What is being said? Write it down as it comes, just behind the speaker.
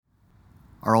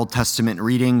Our Old Testament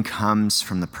reading comes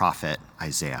from the prophet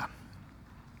Isaiah.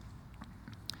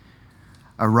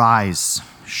 Arise,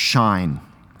 shine,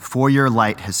 for your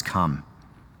light has come,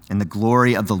 and the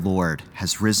glory of the Lord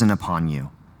has risen upon you.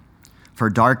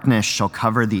 For darkness shall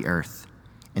cover the earth,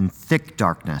 and thick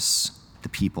darkness the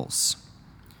peoples.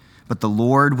 But the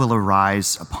Lord will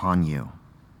arise upon you,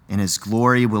 and his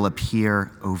glory will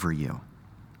appear over you.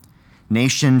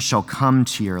 Nations shall come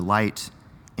to your light,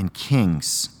 and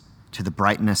kings to the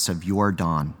brightness of your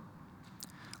dawn.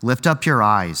 Lift up your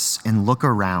eyes and look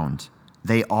around.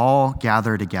 They all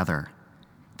gather together.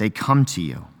 They come to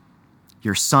you.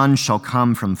 Your sons shall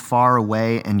come from far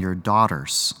away, and your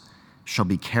daughters shall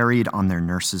be carried on their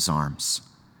nurses' arms.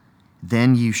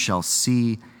 Then you shall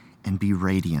see and be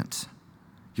radiant.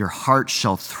 Your heart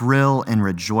shall thrill and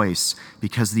rejoice,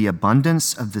 because the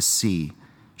abundance of the sea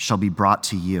shall be brought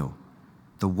to you.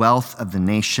 The wealth of the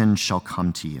nation shall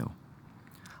come to you.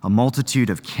 A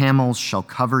multitude of camels shall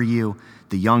cover you,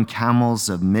 the young camels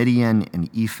of Midian and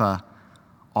Ephah.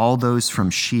 All those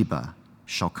from Sheba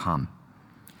shall come.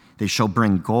 They shall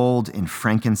bring gold and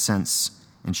frankincense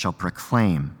and shall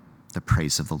proclaim the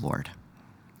praise of the Lord.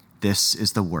 This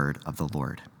is the word of the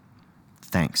Lord.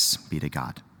 Thanks be to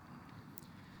God.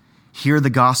 Hear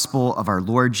the gospel of our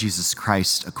Lord Jesus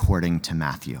Christ according to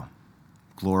Matthew.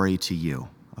 Glory to you,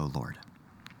 O Lord.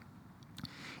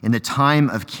 In the time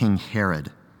of King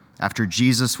Herod, after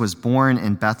Jesus was born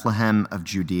in Bethlehem of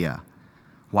Judea,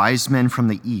 wise men from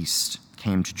the east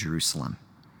came to Jerusalem,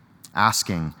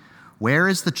 asking, "Where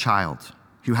is the child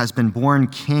who has been born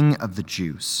King of the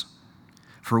Jews?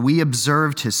 For we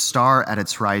observed his star at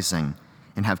its rising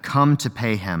and have come to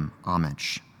pay him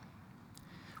homage."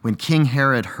 When King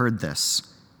Herod heard this,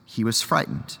 he was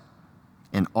frightened,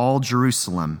 and all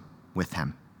Jerusalem with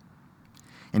him.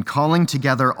 And calling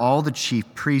together all the chief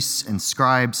priests and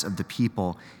scribes of the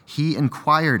people, he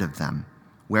inquired of them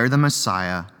where the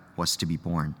Messiah was to be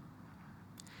born.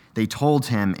 They told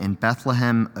him, "In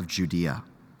Bethlehem of Judea,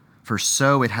 for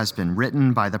so it has been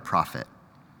written by the prophet,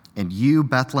 and you,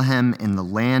 Bethlehem, in the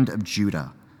land of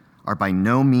Judah, are by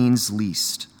no means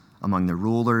least among the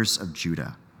rulers of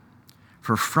Judah.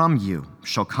 For from you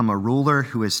shall come a ruler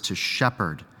who is to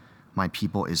shepherd my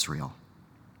people Israel."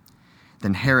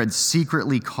 Then Herod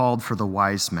secretly called for the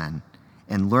wise men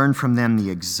and learned from them the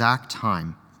exact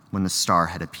time when the star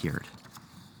had appeared.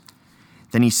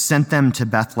 Then he sent them to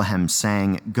Bethlehem,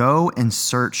 saying, "Go and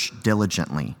search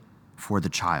diligently for the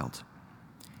child.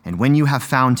 And when you have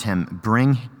found him,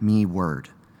 bring me word,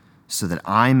 so that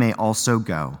I may also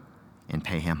go and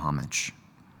pay him homage."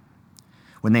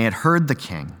 When they had heard the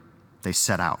king, they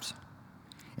set out.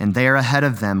 And there ahead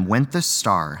of them went the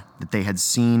star that they had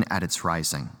seen at its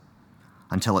rising,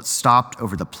 until it stopped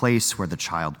over the place where the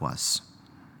child was.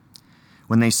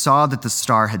 When they saw that the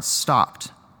star had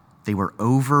stopped, they were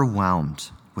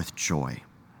overwhelmed with joy.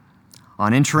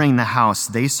 On entering the house,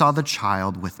 they saw the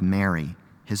child with Mary,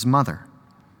 his mother,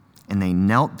 and they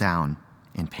knelt down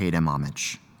and paid him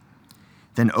homage.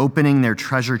 Then opening their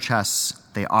treasure chests,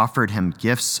 they offered him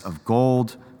gifts of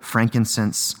gold,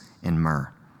 frankincense, and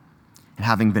myrrh. And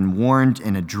having been warned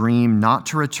in a dream not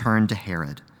to return to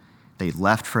Herod, they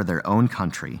left for their own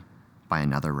country by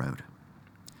another road.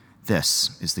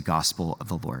 This is the gospel of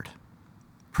the Lord.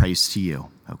 Praise to you,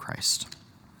 O Christ.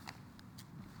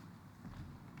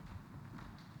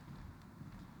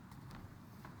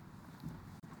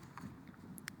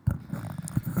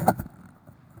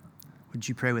 Would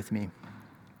you pray with me?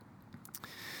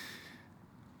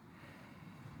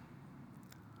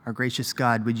 Our gracious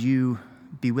God, would you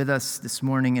be with us this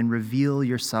morning and reveal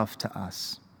yourself to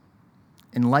us?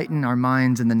 Enlighten our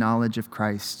minds in the knowledge of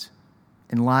Christ.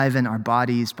 Enliven our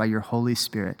bodies by your Holy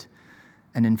Spirit,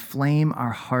 and inflame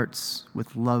our hearts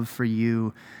with love for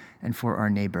you and for our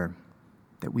neighbor,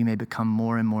 that we may become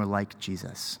more and more like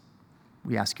Jesus.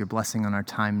 We ask your blessing on our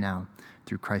time now,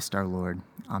 through Christ our Lord.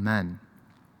 Amen.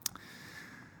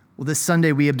 Well, this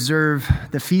Sunday we observe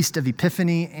the Feast of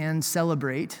Epiphany and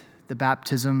celebrate the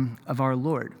baptism of our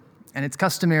Lord. And it's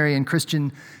customary in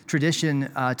Christian tradition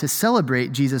to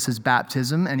celebrate Jesus'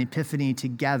 baptism and Epiphany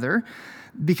together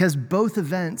because both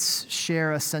events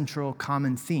share a central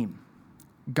common theme: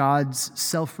 God's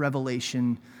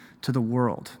self-revelation to the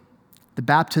world. The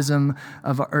baptism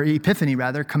or Epiphany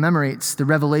commemorates the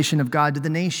revelation of God to the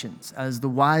nations as the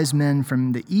wise men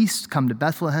from the east come to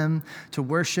Bethlehem to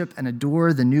worship and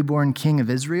adore the newborn King of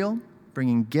Israel,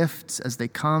 bringing gifts as they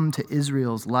come to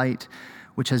Israel's light,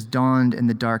 which has dawned in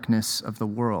the darkness of the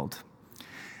world.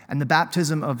 And the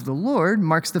baptism of the Lord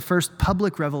marks the first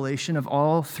public revelation of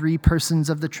all three persons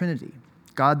of the Trinity,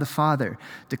 God the Father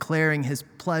declaring his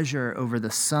pleasure over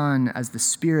the Son as the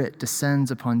Spirit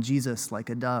descends upon Jesus like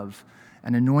a dove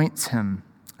and anoints him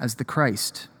as the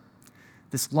Christ,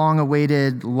 this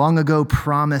long-awaited, long-ago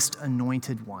promised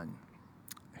anointed one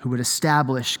who would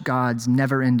establish God's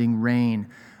never-ending reign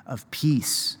of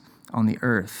peace on the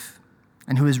earth,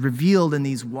 and who is revealed in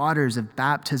these waters of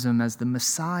baptism as the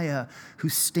Messiah who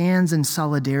stands in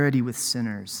solidarity with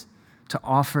sinners to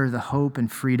offer the hope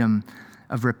and freedom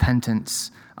of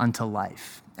repentance unto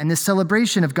life. And this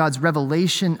celebration of God's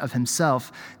revelation of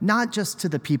himself, not just to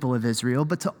the people of Israel,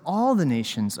 but to all the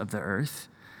nations of the earth,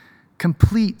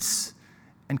 completes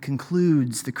and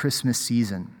concludes the Christmas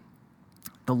season.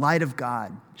 The light of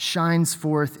God shines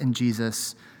forth in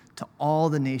Jesus to all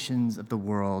the nations of the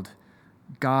world.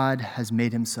 God has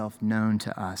made himself known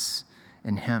to us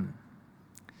in him.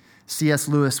 C.S.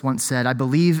 Lewis once said, "I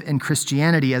believe in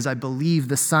Christianity as I believe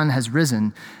the sun has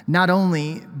risen, not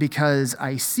only because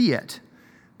I see it,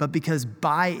 but because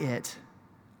by it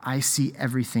I see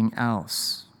everything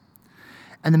else."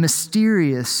 And the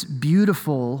mysterious,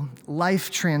 beautiful,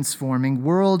 life-transforming,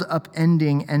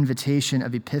 world-upending invitation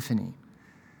of Epiphany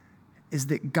is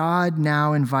that God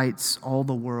now invites all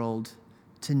the world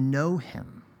to know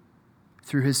him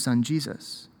through his son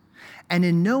Jesus. And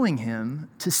in knowing him,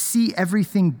 to see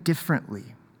everything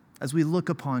differently as we look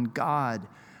upon God,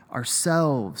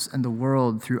 ourselves, and the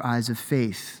world through eyes of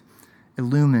faith,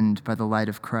 illumined by the light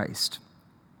of Christ.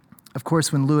 Of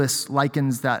course, when Lewis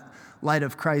likens that light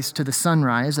of Christ to the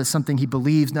sunrise as something he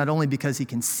believes not only because he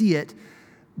can see it,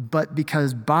 but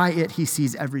because by it he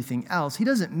sees everything else, he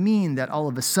doesn't mean that all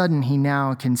of a sudden he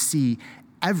now can see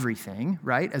everything,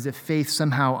 right? As if faith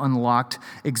somehow unlocked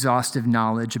exhaustive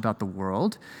knowledge about the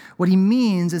world. What he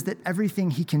means is that everything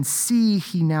he can see,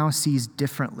 he now sees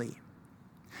differently.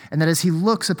 And that as he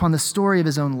looks upon the story of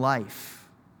his own life,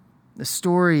 the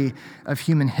story of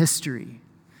human history,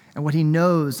 and what he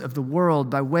knows of the world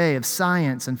by way of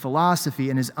science and philosophy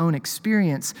and his own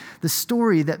experience, the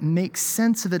story that makes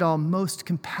sense of it all most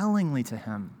compellingly to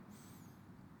him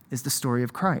is the story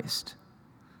of Christ.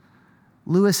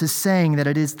 Lewis is saying that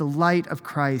it is the light of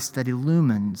Christ that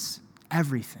illumines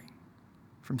everything,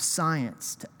 from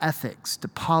science to ethics to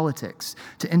politics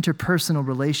to interpersonal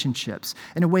relationships,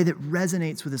 in a way that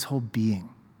resonates with his whole being,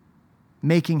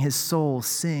 making his soul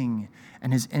sing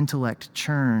and his intellect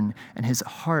churn and his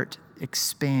heart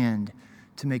expand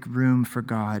to make room for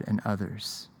God and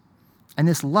others. And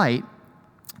this light,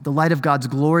 the light of God's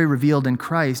glory revealed in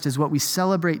Christ, is what we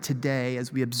celebrate today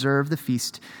as we observe the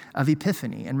Feast of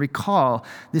Epiphany and recall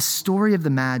this story of the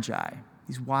Magi,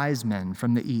 these wise men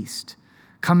from the East,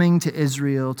 coming to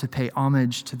Israel to pay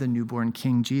homage to the newborn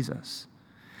King Jesus,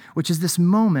 which is this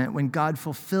moment when God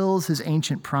fulfills his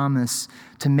ancient promise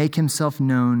to make himself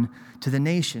known to the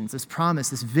nations, this promise,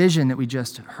 this vision that we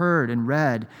just heard and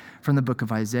read from the book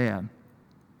of Isaiah.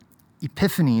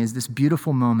 Epiphany is this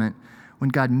beautiful moment when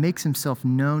God makes himself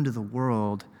known to the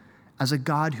world as a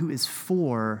God who is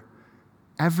for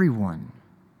everyone,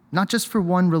 not just for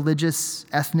one religious,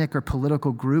 ethnic, or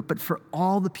political group, but for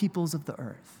all the peoples of the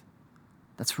earth.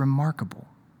 That's remarkable.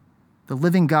 The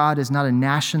living God is not a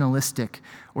nationalistic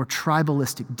or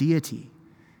tribalistic deity.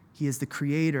 He is the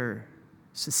creator,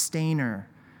 sustainer,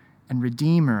 and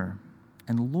redeemer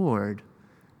and Lord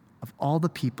of all the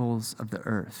peoples of the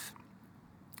earth.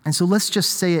 And so let's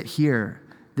just say it here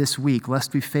this week,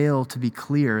 lest we fail to be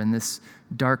clear in this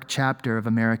dark chapter of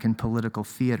American political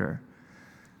theater.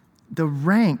 The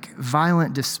rank,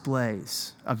 violent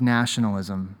displays of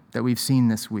nationalism that we've seen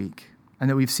this week and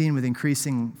that we've seen with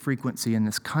increasing frequency in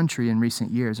this country in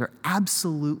recent years are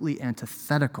absolutely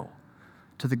antithetical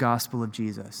to the gospel of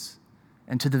Jesus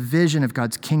and to the vision of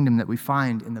God's kingdom that we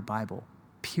find in the Bible,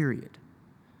 period.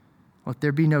 Let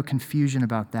there be no confusion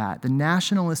about that. The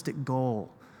nationalistic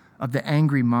goal of the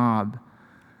angry mob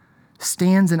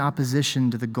stands in opposition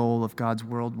to the goal of God's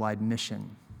worldwide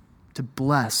mission to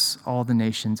bless all the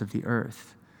nations of the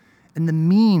earth. And the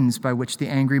means by which the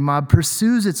angry mob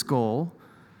pursues its goal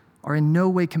are in no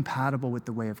way compatible with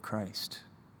the way of Christ,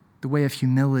 the way of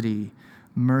humility,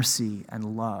 mercy,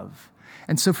 and love.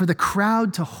 And so for the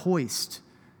crowd to hoist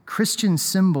Christian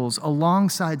symbols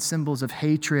alongside symbols of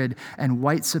hatred and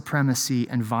white supremacy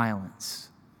and violence,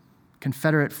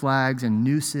 Confederate flags and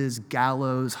nooses,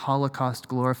 gallows,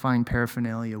 Holocaust-glorifying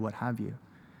paraphernalia, what have you,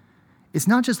 it's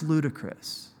not just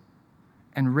ludicrous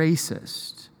and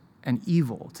racist and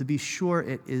evil. To be sure,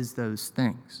 it is those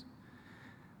things.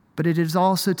 But it is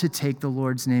also to take the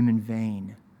Lord's name in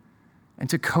vain and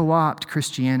to co-opt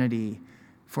Christianity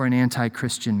for an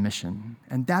anti-Christian mission.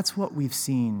 And that's what we've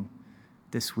seen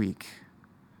this week.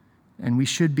 And we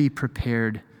should be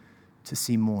prepared to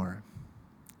see more.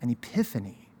 and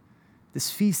Epiphany, this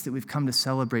feast that we've come to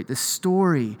celebrate, this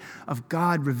story of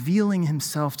God revealing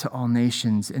himself to all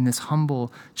nations in this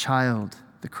humble child,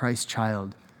 the Christ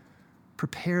child,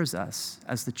 prepares us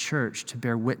as the church to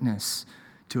bear witness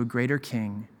to a greater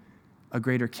king, a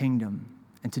greater kingdom,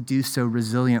 and to do so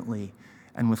resiliently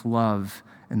and with love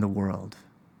in the world.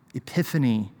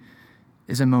 Epiphany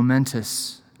is a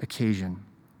momentous occasion.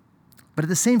 But at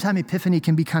the same time, Epiphany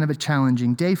can be kind of a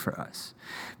challenging day for us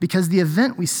because the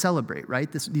event we celebrate,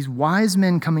 right, these wise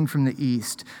men coming from the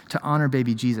east to honor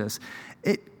baby Jesus,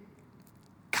 it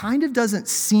kind of doesn't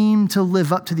seem to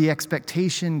live up to the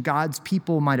expectation God's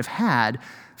people might have had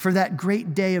for that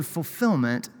great day of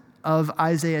fulfillment of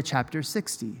Isaiah chapter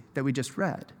 60 that we just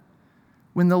read,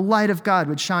 when the light of God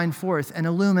would shine forth and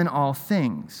illumine all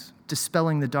things,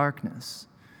 dispelling the darkness.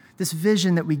 This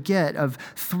vision that we get of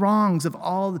throngs of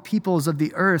all the peoples of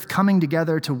the earth coming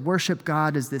together to worship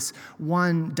God as this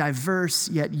one diverse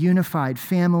yet unified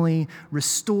family,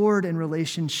 restored in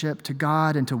relationship to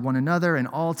God and to one another, and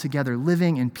all together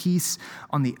living in peace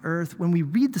on the earth. When we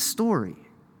read the story,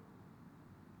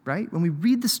 right? When we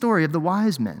read the story of the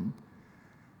wise men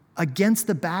against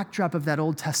the backdrop of that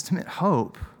Old Testament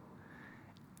hope,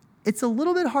 it's a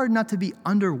little bit hard not to be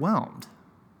underwhelmed,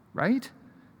 right?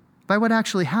 By what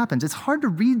actually happens. It's hard to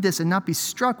read this and not be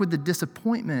struck with the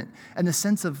disappointment and the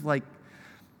sense of like,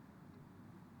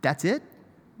 that's it?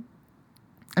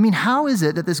 I mean, how is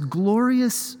it that this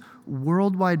glorious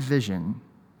worldwide vision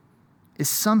is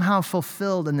somehow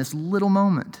fulfilled in this little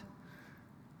moment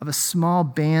of a small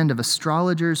band of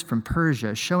astrologers from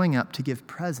Persia showing up to give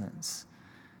presents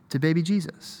to baby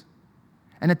Jesus?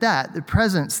 And at that, the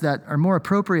presents that are more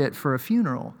appropriate for a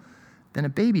funeral than a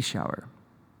baby shower.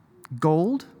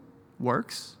 Gold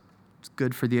works, it's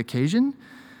good for the occasion,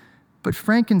 but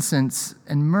frankincense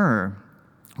and myrrh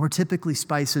were typically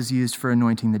spices used for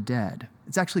anointing the dead.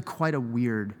 It's actually quite a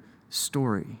weird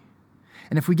story.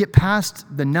 And if we get past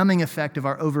the numbing effect of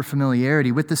our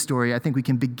overfamiliarity with the story, I think we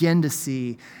can begin to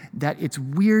see that its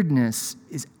weirdness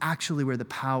is actually where the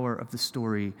power of the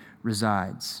story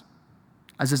resides.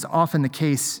 As is often the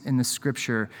case in the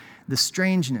scripture, the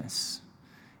strangeness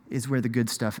is where the good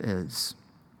stuff is.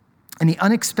 And the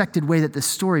unexpected way that this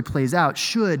story plays out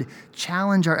should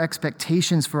challenge our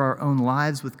expectations for our own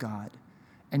lives with God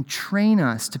and train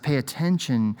us to pay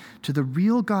attention to the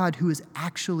real God who has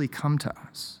actually come to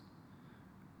us,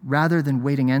 rather than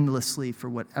waiting endlessly for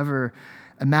whatever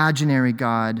imaginary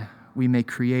God we may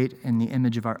create in the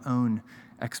image of our own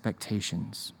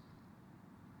expectations.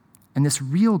 And this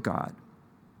real God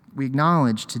we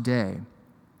acknowledge today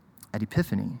at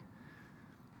Epiphany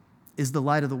is the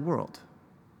light of the world,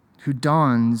 who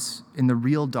dawns in the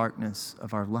real darkness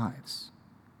of our lives.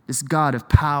 This God of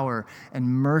power and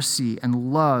mercy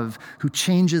and love who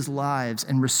changes lives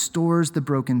and restores the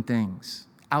broken things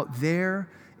out there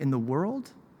in the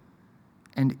world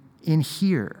and in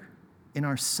here, in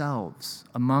ourselves,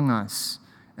 among us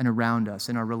and around us,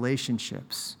 in our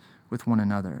relationships with one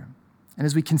another. And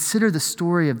as we consider the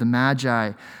story of the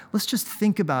Magi, let's just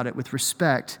think about it with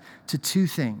respect to two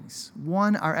things.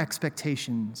 One, our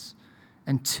expectations,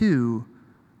 and two,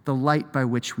 the light by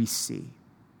which we see.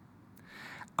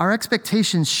 Our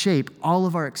expectations shape all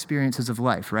of our experiences of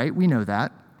life, right? We know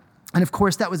that. And of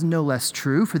course, that was no less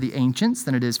true for the ancients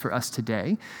than it is for us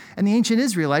today. And the ancient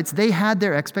Israelites, they had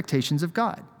their expectations of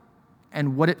God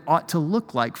and what it ought to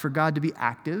look like for God to be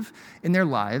active in their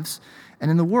lives and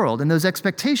in the world. And those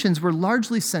expectations were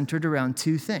largely centered around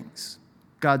two things: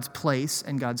 God's place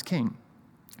and God's king.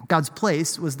 God's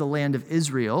place was the land of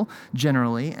Israel,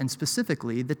 generally, and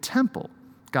specifically the temple,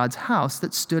 God's house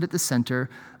that stood at the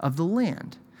center of the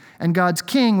land. And God's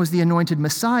king was the anointed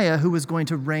Messiah who was going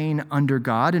to reign under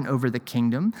God and over the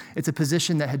kingdom. It's a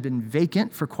position that had been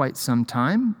vacant for quite some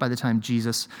time by the time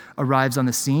Jesus arrives on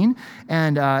the scene.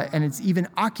 And it's even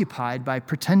occupied by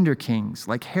pretender kings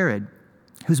like Herod,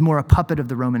 who's more a puppet of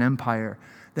the Roman Empire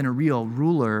than a real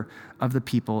ruler of the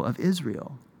people of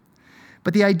Israel.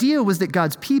 But the idea was that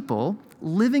God's people,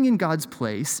 living in God's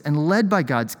place and led by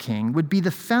God's king, would be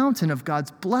the fountain of God's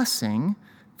blessing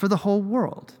for the whole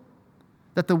world.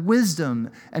 That the wisdom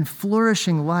and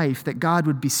flourishing life that God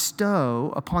would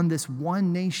bestow upon this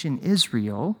one nation,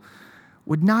 Israel,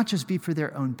 would not just be for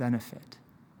their own benefit,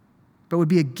 but would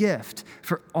be a gift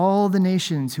for all the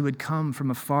nations who would come from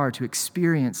afar to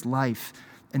experience life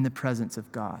in the presence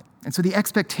of God. And so the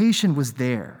expectation was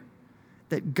there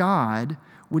that God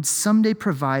would someday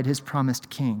provide his promised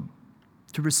king,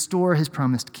 to restore his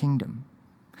promised kingdom,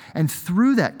 and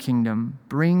through that kingdom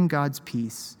bring God's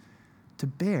peace to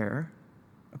bear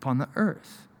upon the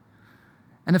earth.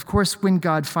 And of course, when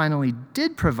God finally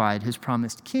did provide his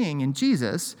promised king in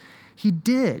Jesus, he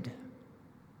did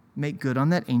make good on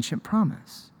that ancient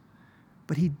promise.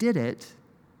 But he did it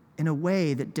in a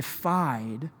way that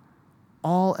defied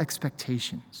all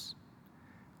expectations,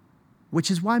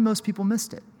 which is why most people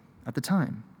missed it at the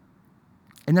time.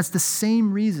 And that's the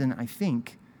same reason I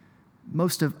think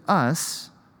most of us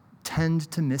tend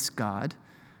to miss God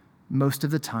most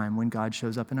of the time when God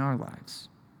shows up in our lives.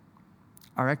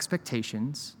 Our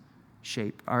expectations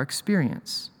shape our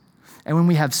experience. And when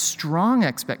we have strong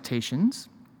expectations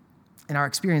and our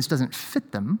experience doesn't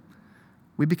fit them,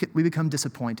 we become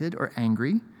disappointed or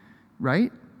angry,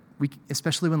 right?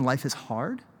 Especially when life is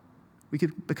hard, we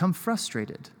could become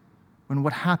frustrated when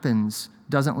what happens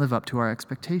doesn't live up to our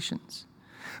expectations.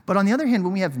 But on the other hand,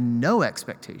 when we have no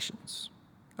expectations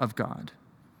of God,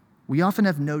 we often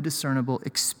have no discernible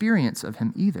experience of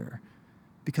him either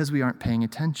because we aren't paying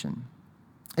attention.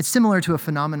 It's similar to a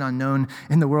phenomenon known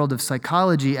in the world of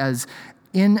psychology as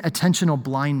inattentional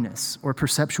blindness or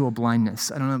perceptual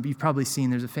blindness. I don't know, you've probably seen,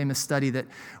 there's a famous study that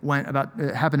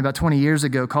happened about 20 years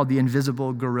ago called the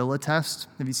invisible gorilla test.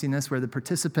 Have you seen this? Where the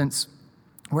participants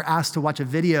were asked to watch a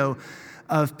video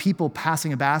of people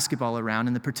passing a basketball around,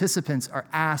 and the participants are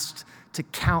asked to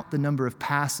count the number of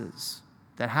passes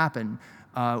that happen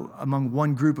among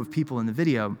one group of people in the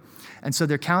video. And so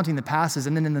they're counting the passes,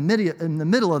 and then in the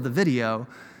middle of the video,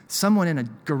 someone in a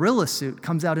gorilla suit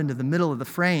comes out into the middle of the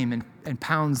frame and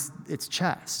pounds its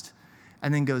chest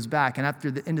and then goes back. And after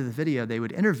the end of the video, they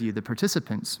would interview the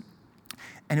participants.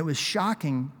 And it was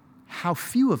shocking how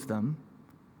few of them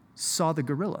saw the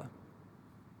gorilla.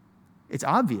 It's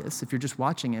obvious if you're just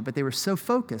watching it, but they were so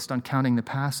focused on counting the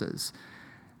passes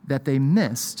that they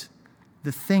missed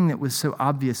the thing that was so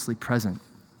obviously present.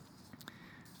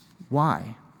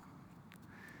 Why?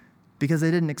 Because they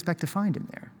didn't expect to find him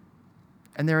there.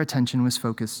 And their attention was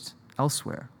focused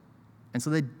elsewhere. And so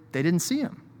they didn't see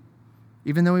him,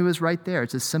 even though he was right there.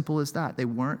 It's as simple as that. They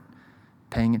weren't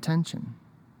paying attention.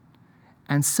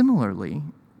 And similarly,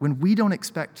 when we don't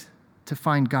expect to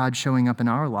find God showing up in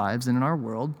our lives and in our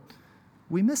world,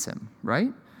 we miss him,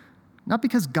 right? Not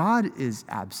because God is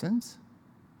absent,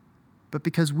 but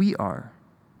because we are.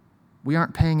 We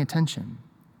aren't paying attention.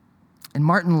 And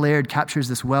Martin Laird captures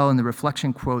this well in the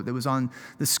reflection quote that was on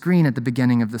the screen at the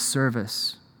beginning of the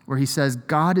service, where he says,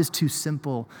 "God is too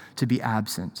simple to be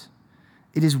absent.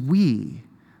 It is we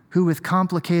who with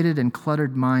complicated and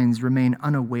cluttered minds remain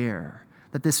unaware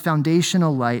that this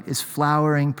foundational light is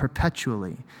flowering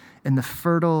perpetually in the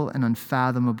fertile and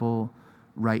unfathomable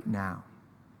right now."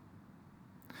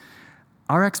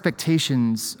 Our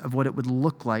expectations of what it would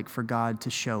look like for God to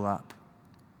show up,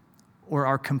 or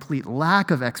our complete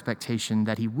lack of expectation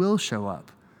that he will show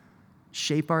up,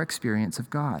 shape our experience of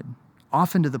God,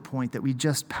 often to the point that we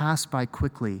just pass by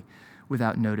quickly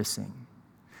without noticing.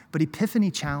 But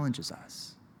Epiphany challenges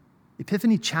us.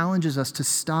 Epiphany challenges us to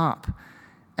stop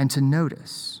and to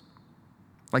notice,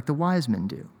 like the wise men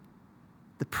do,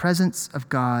 the presence of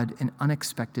God in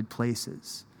unexpected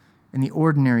places, in the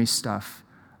ordinary stuff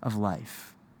of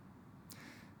life.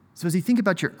 So as you think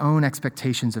about your own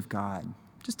expectations of God,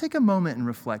 just take a moment and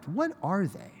reflect. What are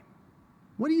they?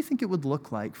 What do you think it would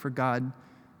look like for God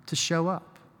to show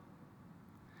up?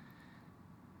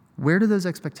 Where do those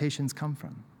expectations come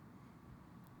from?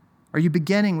 Are you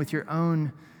beginning with your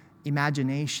own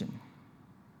imagination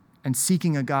and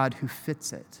seeking a God who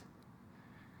fits it?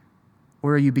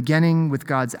 Or are you beginning with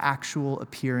God's actual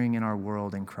appearing in our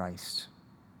world in Christ,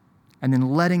 and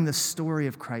then letting the story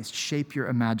of Christ shape your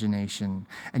imagination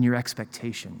and your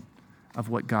expectation of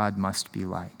what God must be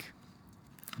like?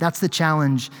 That's the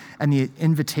challenge and the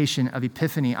invitation of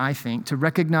Epiphany, I think, to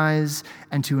recognize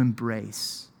and to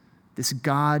embrace this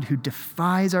God who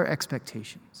defies our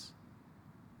expectations,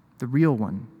 the real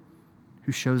one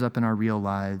who shows up in our real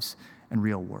lives and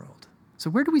real world.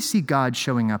 So where do we see God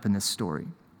showing up in this story?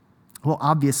 Well,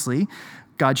 obviously,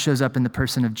 God shows up in the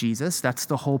person of Jesus. That's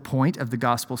the whole point of the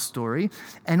gospel story.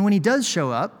 And when he does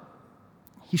show up,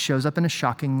 he shows up in a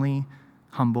shockingly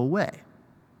humble way.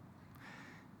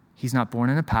 He's not born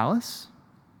in a palace.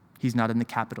 He's not in the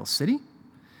capital city.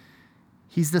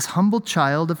 He's this humble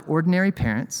child of ordinary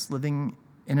parents living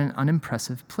in an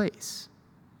unimpressive place.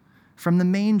 From the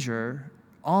manger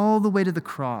all the way to the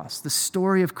cross, the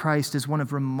story of Christ is one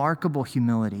of remarkable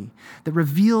humility that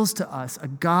reveals to us a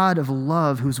God of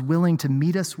love who's willing to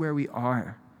meet us where we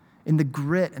are, in the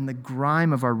grit and the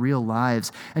grime of our real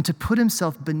lives, and to put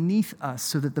himself beneath us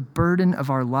so that the burden of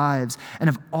our lives and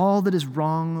of all that is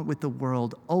wrong with the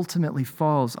world ultimately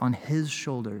falls on his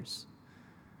shoulders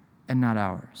and not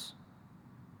ours.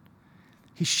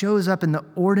 He shows up in the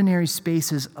ordinary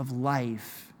spaces of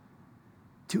life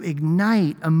to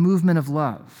ignite a movement of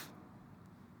love,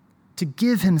 to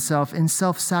give himself in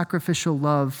self-sacrificial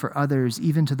love for others,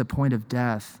 even to the point of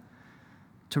death,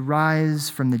 to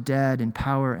rise from the dead in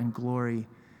power and glory,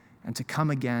 and to come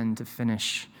again to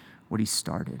finish what he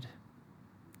started.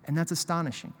 And that's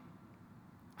astonishing.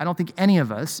 I don't think any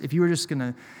of us, if you were just going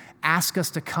to ask us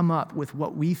to come up with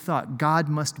what we thought God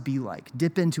must be like,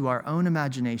 dip into our own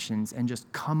imaginations and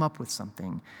just come up with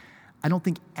something, I don't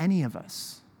think any of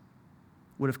us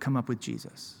would have come up with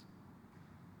Jesus.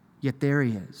 Yet there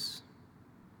he is.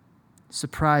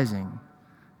 Surprising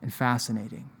and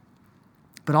fascinating.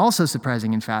 But also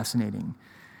surprising and fascinating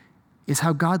is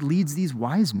how God leads these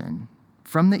wise men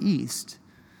from the east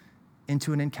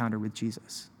into an encounter with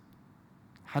Jesus.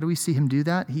 How do we see him do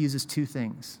that? He uses two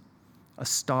things: a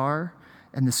star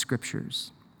and the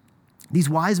scriptures. These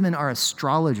wise men are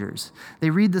astrologers.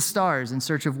 They read the stars in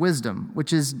search of wisdom,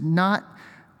 which is not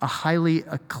a highly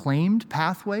acclaimed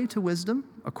pathway to wisdom,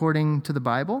 according to the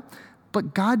Bible,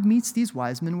 but God meets these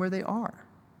wise men where they are.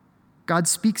 God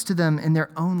speaks to them in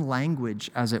their own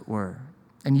language, as it were,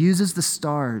 and uses the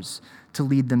stars to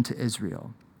lead them to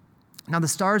Israel. Now, the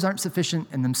stars aren't sufficient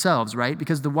in themselves, right?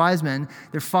 Because the wise men,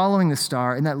 they're following the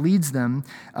star, and that leads them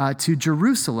to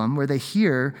Jerusalem, where they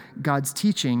hear God's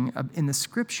teaching in the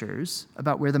scriptures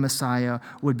about where the Messiah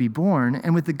would be born.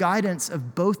 And with the guidance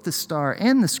of both the star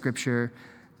and the scripture,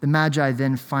 the Magi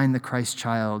then find the Christ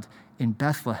child in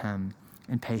Bethlehem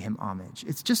and pay him homage.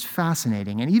 It's just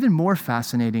fascinating, and even more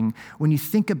fascinating when you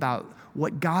think about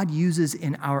what God uses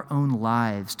in our own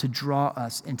lives to draw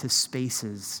us into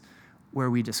spaces where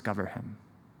we discover him.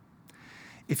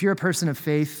 If you're a person of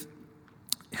faith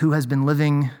who has been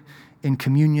living in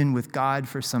communion with God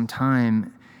for some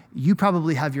time, you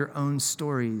probably have your own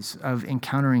stories of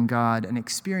encountering God and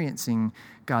experiencing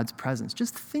God's presence.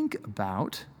 Just think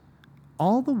about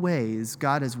all the ways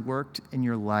God has worked in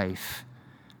your life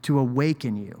to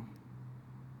awaken you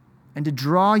and to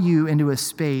draw you into a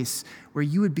space where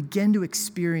you would begin to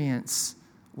experience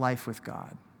life with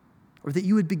God, or that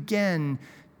you would begin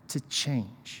to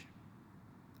change.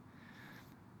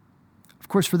 Of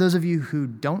course, for those of you who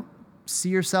don't see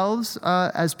yourselves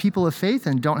as people of faith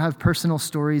and don't have personal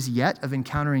stories yet of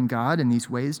encountering God in these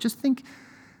ways, just think,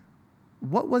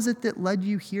 what was it that led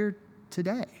you here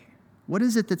today? What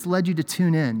is it that's led you to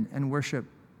tune in and worship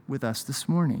with us this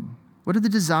morning? What are the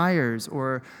desires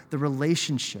or the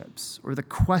relationships or the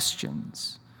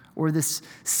questions or this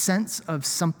sense of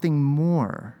something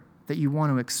more that you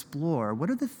want to explore? What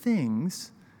are the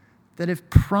things that have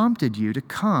prompted you to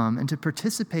come and to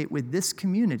participate with this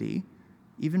community,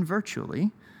 even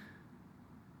virtually,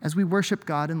 as we worship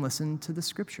God and listen to the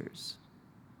scriptures?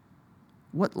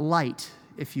 What light,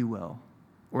 if you will,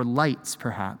 or lights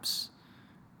perhaps,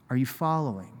 are you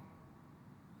following?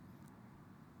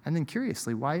 And then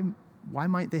curiously, why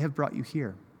might they have brought you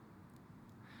here?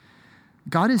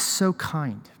 God is so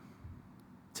kind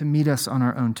to meet us on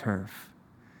our own turf.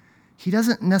 He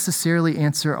doesn't necessarily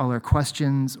answer all our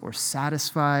questions or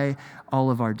satisfy all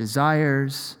of our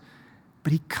desires,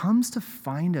 but he comes to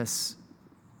find us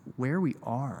where we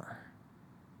are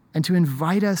and to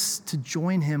invite us to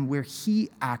join him where he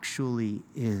actually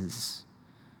is,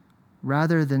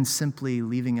 rather than simply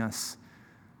leaving us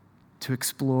to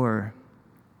explore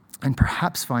and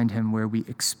perhaps find him where we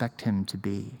expect him to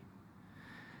be.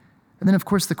 And then, of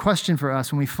course, the question for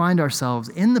us when we find ourselves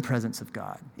in the presence of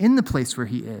God, in the place where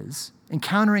he is,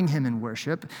 encountering him in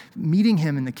worship, meeting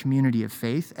him in the community of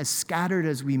faith, as scattered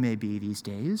as we may be these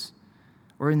days,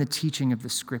 or in the teaching of the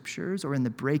scriptures, or in the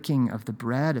breaking of the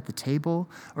bread at the table,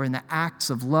 or in the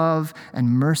acts of love and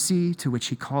mercy to which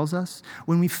he calls us,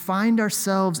 when we find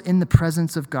ourselves in the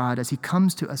presence of God as he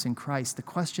comes to us in Christ, the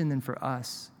question then for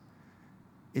us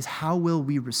is, how will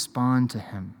we respond to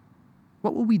him?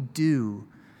 What will we do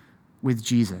with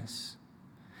Jesus?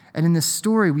 And in this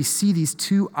story, we see these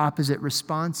two opposite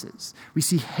responses. We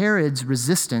see Herod's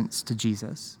resistance to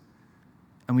Jesus,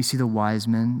 and we see the wise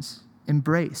men's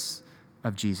embrace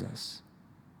of Jesus.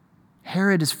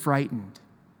 Herod is frightened,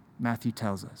 Matthew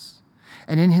tells us.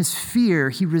 And in his fear,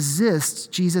 he resists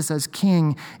Jesus as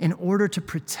king in order to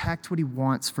protect what he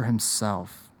wants for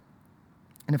himself.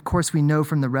 And of course, we know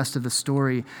from the rest of the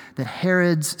story that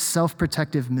Herod's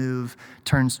self-protective move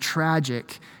turns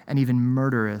tragic and even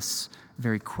murderous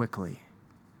very quickly.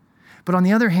 But on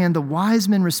the other hand, the wise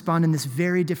men respond in this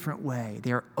very different way.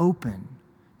 They are open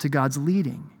to God's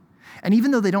leading. And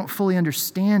even though they don't fully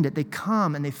understand it, they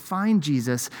come and they find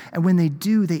Jesus, and when they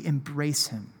do, they embrace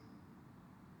him.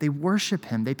 They worship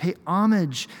him. They pay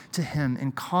homage to him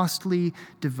in costly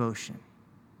devotion.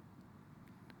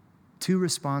 two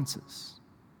responses.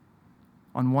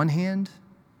 On one hand,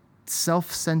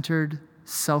 self-centered,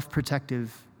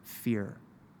 self-protective fear.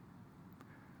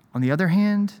 On the other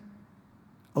hand,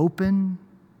 open,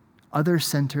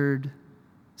 other-centered,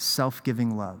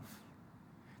 self-giving love.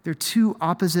 They're two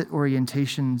opposite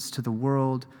orientations to the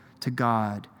world, to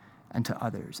God, and to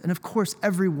others. And of course,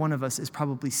 every one of us is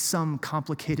probably some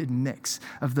complicated mix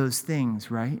of those things,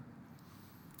 right?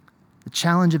 The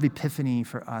challenge of Epiphany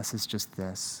for us is just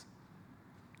this.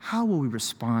 How will we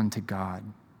respond to God,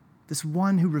 this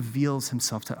one who reveals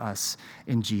himself to us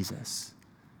in Jesus?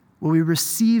 Will we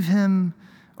receive him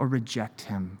or reject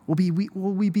him? Will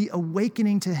we be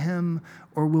awakening to him,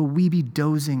 or will we be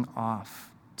dozing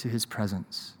off to his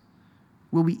presence?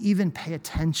 Will we even pay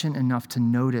attention enough to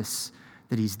notice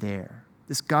that he's there?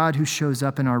 This God who shows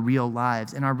up in our real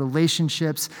lives, in our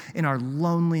relationships, in our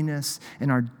loneliness,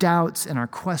 in our doubts, in our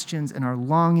questions, in our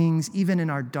longings, even in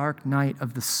our dark night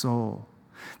of the soul.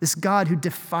 This God who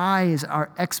defies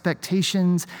our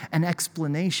expectations and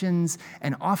explanations,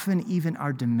 and often even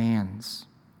our demands.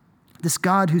 This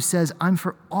God who says, I'm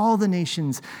for all the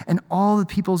nations and all the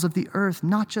peoples of the earth,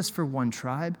 not just for one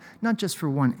tribe, not just for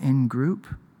one in-group.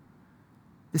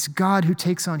 This God who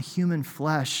takes on human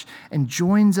flesh and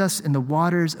joins us in the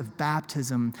waters of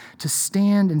baptism to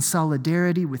stand in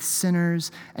solidarity with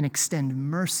sinners and extend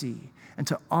mercy and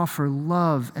to offer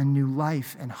love and new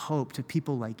life and hope to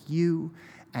people like you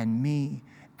and me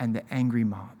and the angry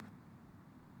mob.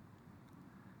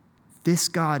 This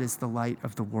God is the light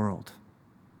of the world.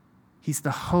 He's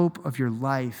the hope of your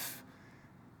life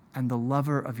and the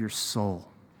lover of your soul.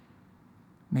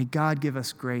 May God give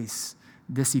us grace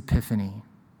this Epiphany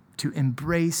to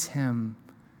embrace him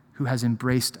who has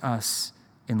embraced us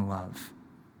in love,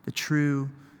 the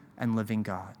true and living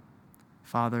God,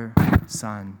 Father,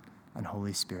 Son, and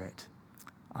Holy Spirit.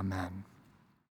 Amen.